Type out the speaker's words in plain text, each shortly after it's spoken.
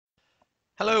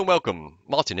Hello and welcome,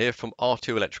 Martin here from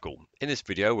R2 Electrical. In this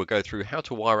video we'll go through how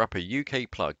to wire up a UK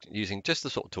plug using just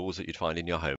the sort of tools that you'd find in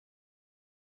your home.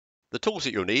 The tools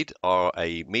that you'll need are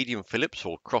a medium Phillips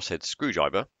or crosshead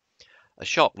screwdriver, a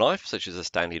sharp knife such as a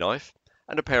Stanley knife,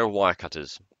 and a pair of wire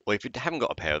cutters, or if you haven't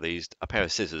got a pair of these, a pair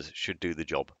of scissors should do the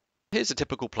job. Here's a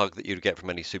typical plug that you'd get from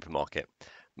any supermarket.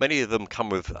 Many of them come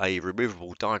with a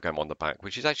removable diagram on the back,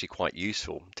 which is actually quite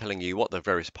useful, telling you what the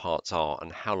various parts are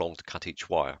and how long to cut each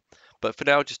wire. But for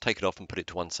now, just take it off and put it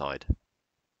to one side.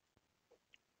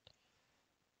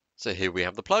 So here we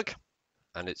have the plug,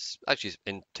 and it's actually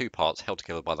in two parts held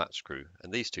together by that screw.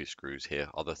 And these two screws here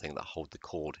are the thing that hold the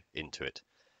cord into it.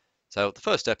 So the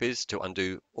first step is to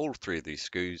undo all three of these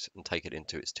screws and take it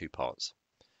into its two parts.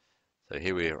 So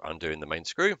here we are undoing the main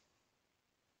screw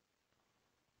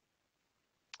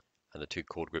and the two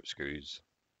cord grip screws,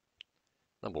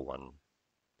 number 1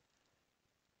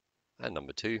 and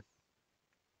number 2,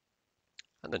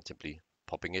 and then simply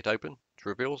popping it open to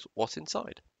reveal what's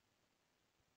inside.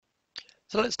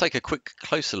 So let's take a quick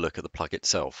closer look at the plug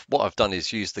itself. What I've done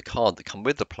is use the card that comes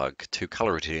with the plug to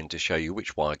colour it in to show you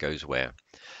which wire goes where.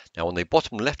 Now on the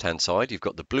bottom left hand side you've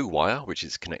got the blue wire which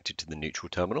is connected to the neutral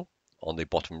terminal. On the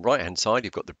bottom right hand side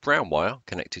you've got the brown wire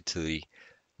connected to the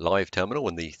live terminal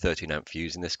and the 13 amp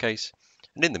fuse in this case.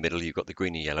 And in the middle you've got the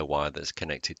green and yellow wire that's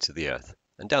connected to the earth.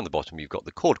 And down the bottom you've got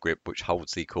the cord grip which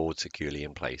holds the cord securely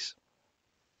in place.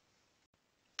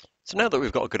 So now that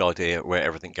we've got a good idea where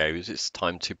everything goes, it's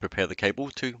time to prepare the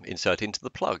cable to insert into the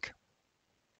plug.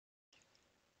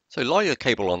 So lie your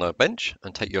cable on a bench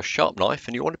and take your sharp knife,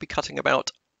 and you want to be cutting about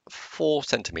 4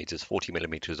 centimeters, 40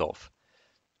 millimeters off.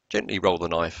 Gently roll the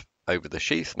knife over the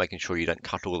sheath, making sure you don't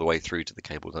cut all the way through to the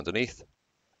cables underneath,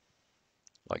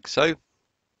 like so.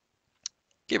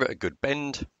 Give it a good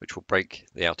bend, which will break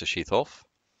the outer sheath off.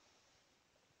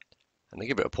 And then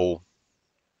give it a pull,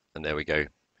 and there we go,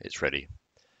 it's ready.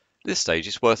 At this stage,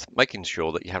 it's worth making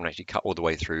sure that you haven't actually cut all the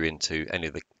way through into any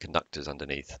of the conductors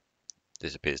underneath.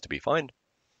 This appears to be fine.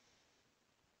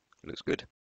 It looks good.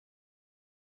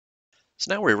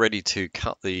 So now we're ready to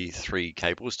cut the 3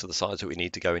 cables to the size that we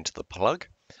need to go into the plug.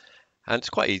 And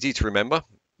it's quite easy to remember.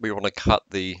 We want to cut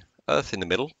the earth in the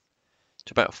middle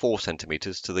to about 4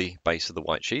 centimeters to the base of the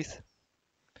white sheath.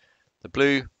 The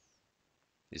blue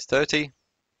is 30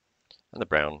 and the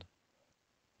brown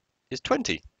is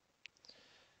 20.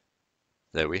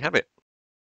 There we have it.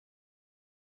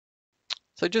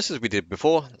 So just as we did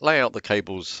before, lay out the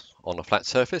cables on a flat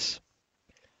surface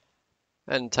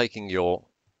and taking your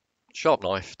sharp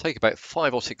knife, take about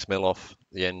 5 or 6 mil off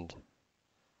the end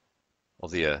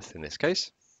of the earth in this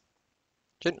case,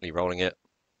 gently rolling it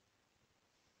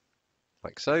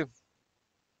like so.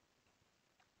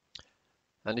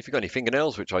 And if you've got any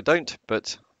fingernails, which I don't,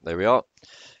 but there we are,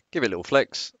 give it a little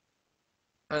flex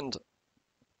and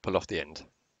pull off the end,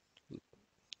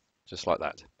 just like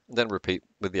that. And then repeat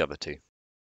with the other 2.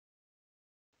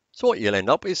 So what you'll end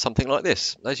up is something like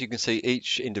this. As you can see,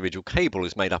 each individual cable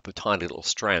is made up of tiny little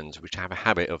strands which have a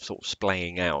habit of sort of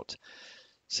splaying out.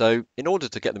 So in order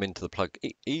to get them into the plug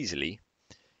easily,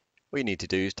 what you need to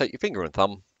do is take your finger and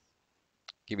thumb,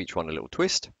 give each one a little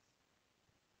twist,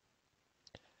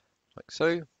 like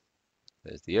so.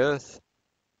 There's the earth.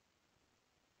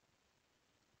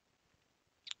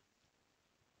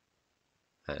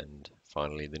 And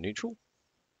finally the neutral.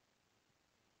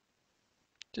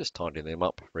 Just tidying them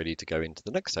up, ready to go into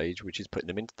the next stage, which is putting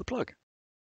them into the plug.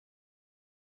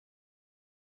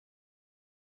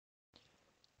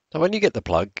 Now when you get the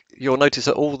plug, you'll notice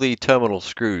that all the terminal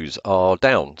screws are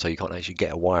down, so you can't actually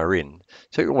get a wire in.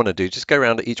 So what you want to do, just go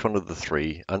around each one of the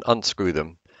 3 and unscrew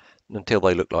them until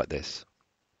they look like this.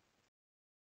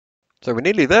 So we're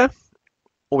nearly there.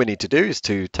 All we need to do is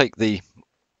to take the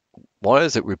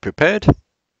wires that we've prepared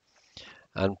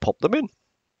and pop them in,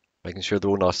 making sure they're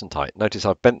all nice and tight. Notice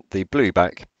I've bent the blue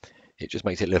back. It just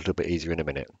makes it a little bit easier in a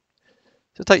minute.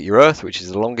 So take your earth, which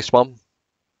is the longest one.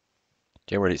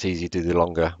 Generally it's easy to do the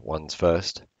longer ones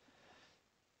first.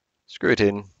 Screw it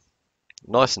in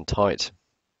nice and tight,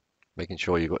 making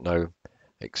sure you've got no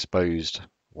exposed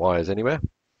wires anywhere.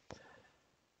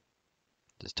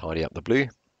 Just tidy up the blue.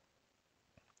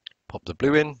 Pop the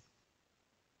blue in.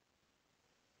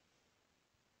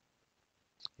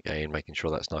 Again, making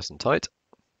sure that's nice and tight.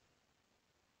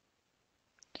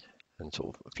 And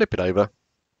sort of flip it over,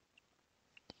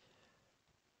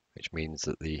 which means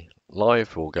that the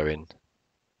live will go in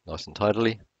nice and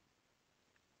tidily.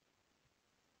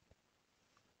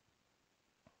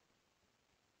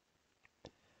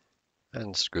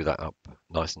 And screw that up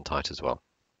nice and tight as well.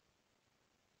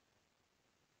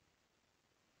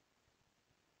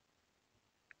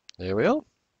 There we are.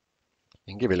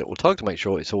 You can give it a little tug to make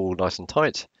sure it's all nice and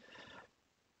tight.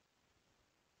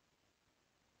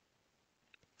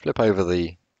 Flip over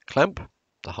the clamp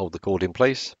to hold the cord in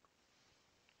place.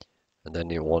 And then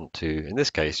you'll want to, in this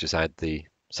case, just add the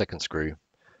second screw,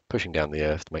 pushing down the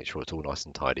earth to make sure it's all nice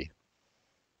and tidy.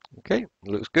 Okay,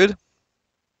 looks good.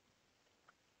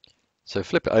 So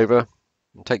flip it over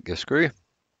and take your screw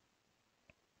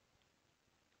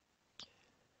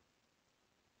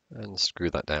and screw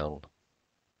that down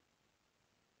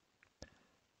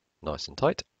nice and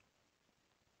tight.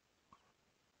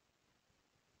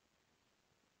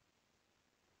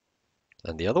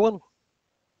 And the other one.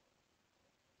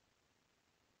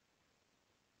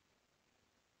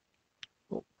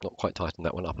 Oh, not quite tighten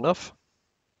that one up enough.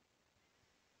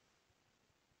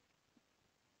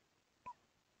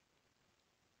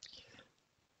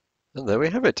 And there we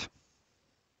have it.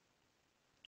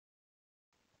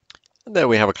 And there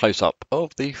we have a close-up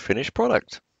of the finished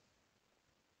product.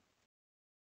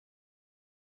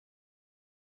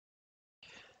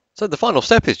 So the final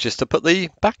step is just to put the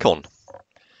back on.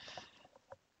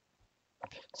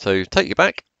 So take your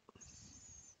back,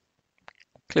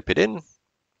 clip it in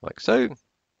like so,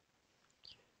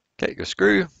 get your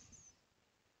screw,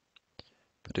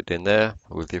 put it in there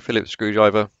with your Phillips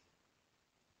screwdriver,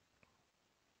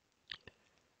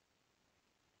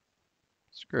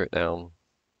 screw it down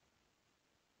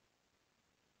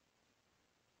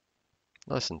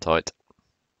nice and tight.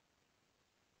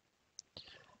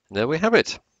 And there we have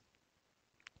it,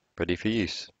 ready for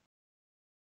use.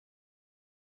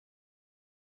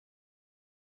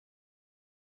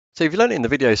 So you've learned in the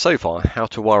video so far how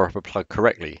to wire up a plug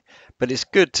correctly, but it's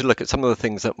good to look at some of the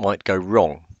things that might go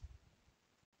wrong.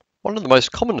 One of the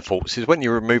most common faults is when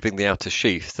you're removing the outer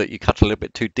sheath that you cut a little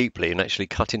bit too deeply and actually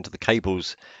cut into the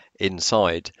cables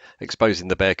inside, exposing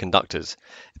the bare conductors.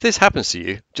 If this happens to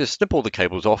you, just snip all the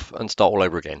cables off and start all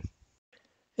over again.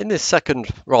 In this second,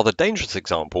 rather dangerous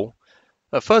example,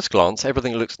 at first glance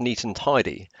everything looks neat and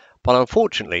tidy, but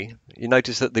unfortunately you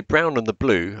notice that the brown and the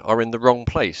blue are in the wrong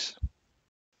place.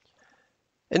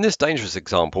 In this dangerous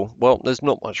example, well, there's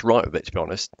not much right with it, to be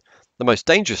honest. The most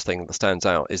dangerous thing that stands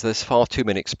out is there's far too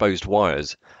many exposed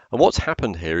wires. And what's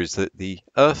happened here is that the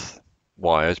earth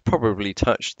wires probably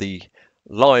touched the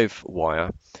live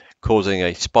wire, causing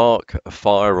a spark, a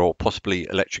fire, or possibly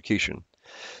electrocution.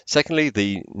 Secondly,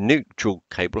 the neutral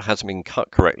cable hasn't been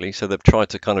cut correctly, so they've tried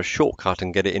to kind of shortcut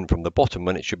and get it in from the bottom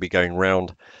when it should be going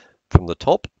round from the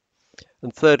top.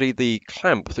 And thirdly, the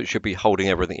clamp that should be holding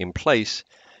everything in place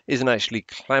isn't actually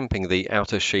clamping the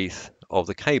outer sheath of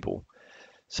the cable.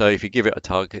 So if you give it a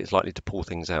tug, it's likely to pull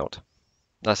things out.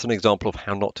 That's an example of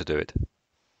how not to do it.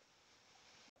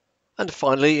 And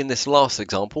finally, in this last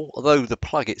example, although the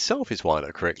plug itself is wired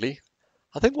up correctly,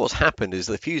 I think what's happened is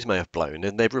the fuse may have blown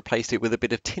and they've replaced it with a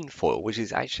bit of tin foil, which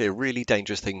is actually a really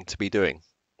dangerous thing to be doing.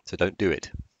 So don't do it.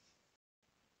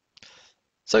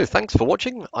 So thanks for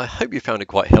watching. I hope you found it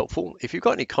quite helpful. If you've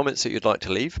got any comments that you'd like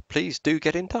to leave, please do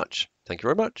get in touch. Thank you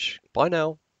very much. Bye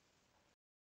now.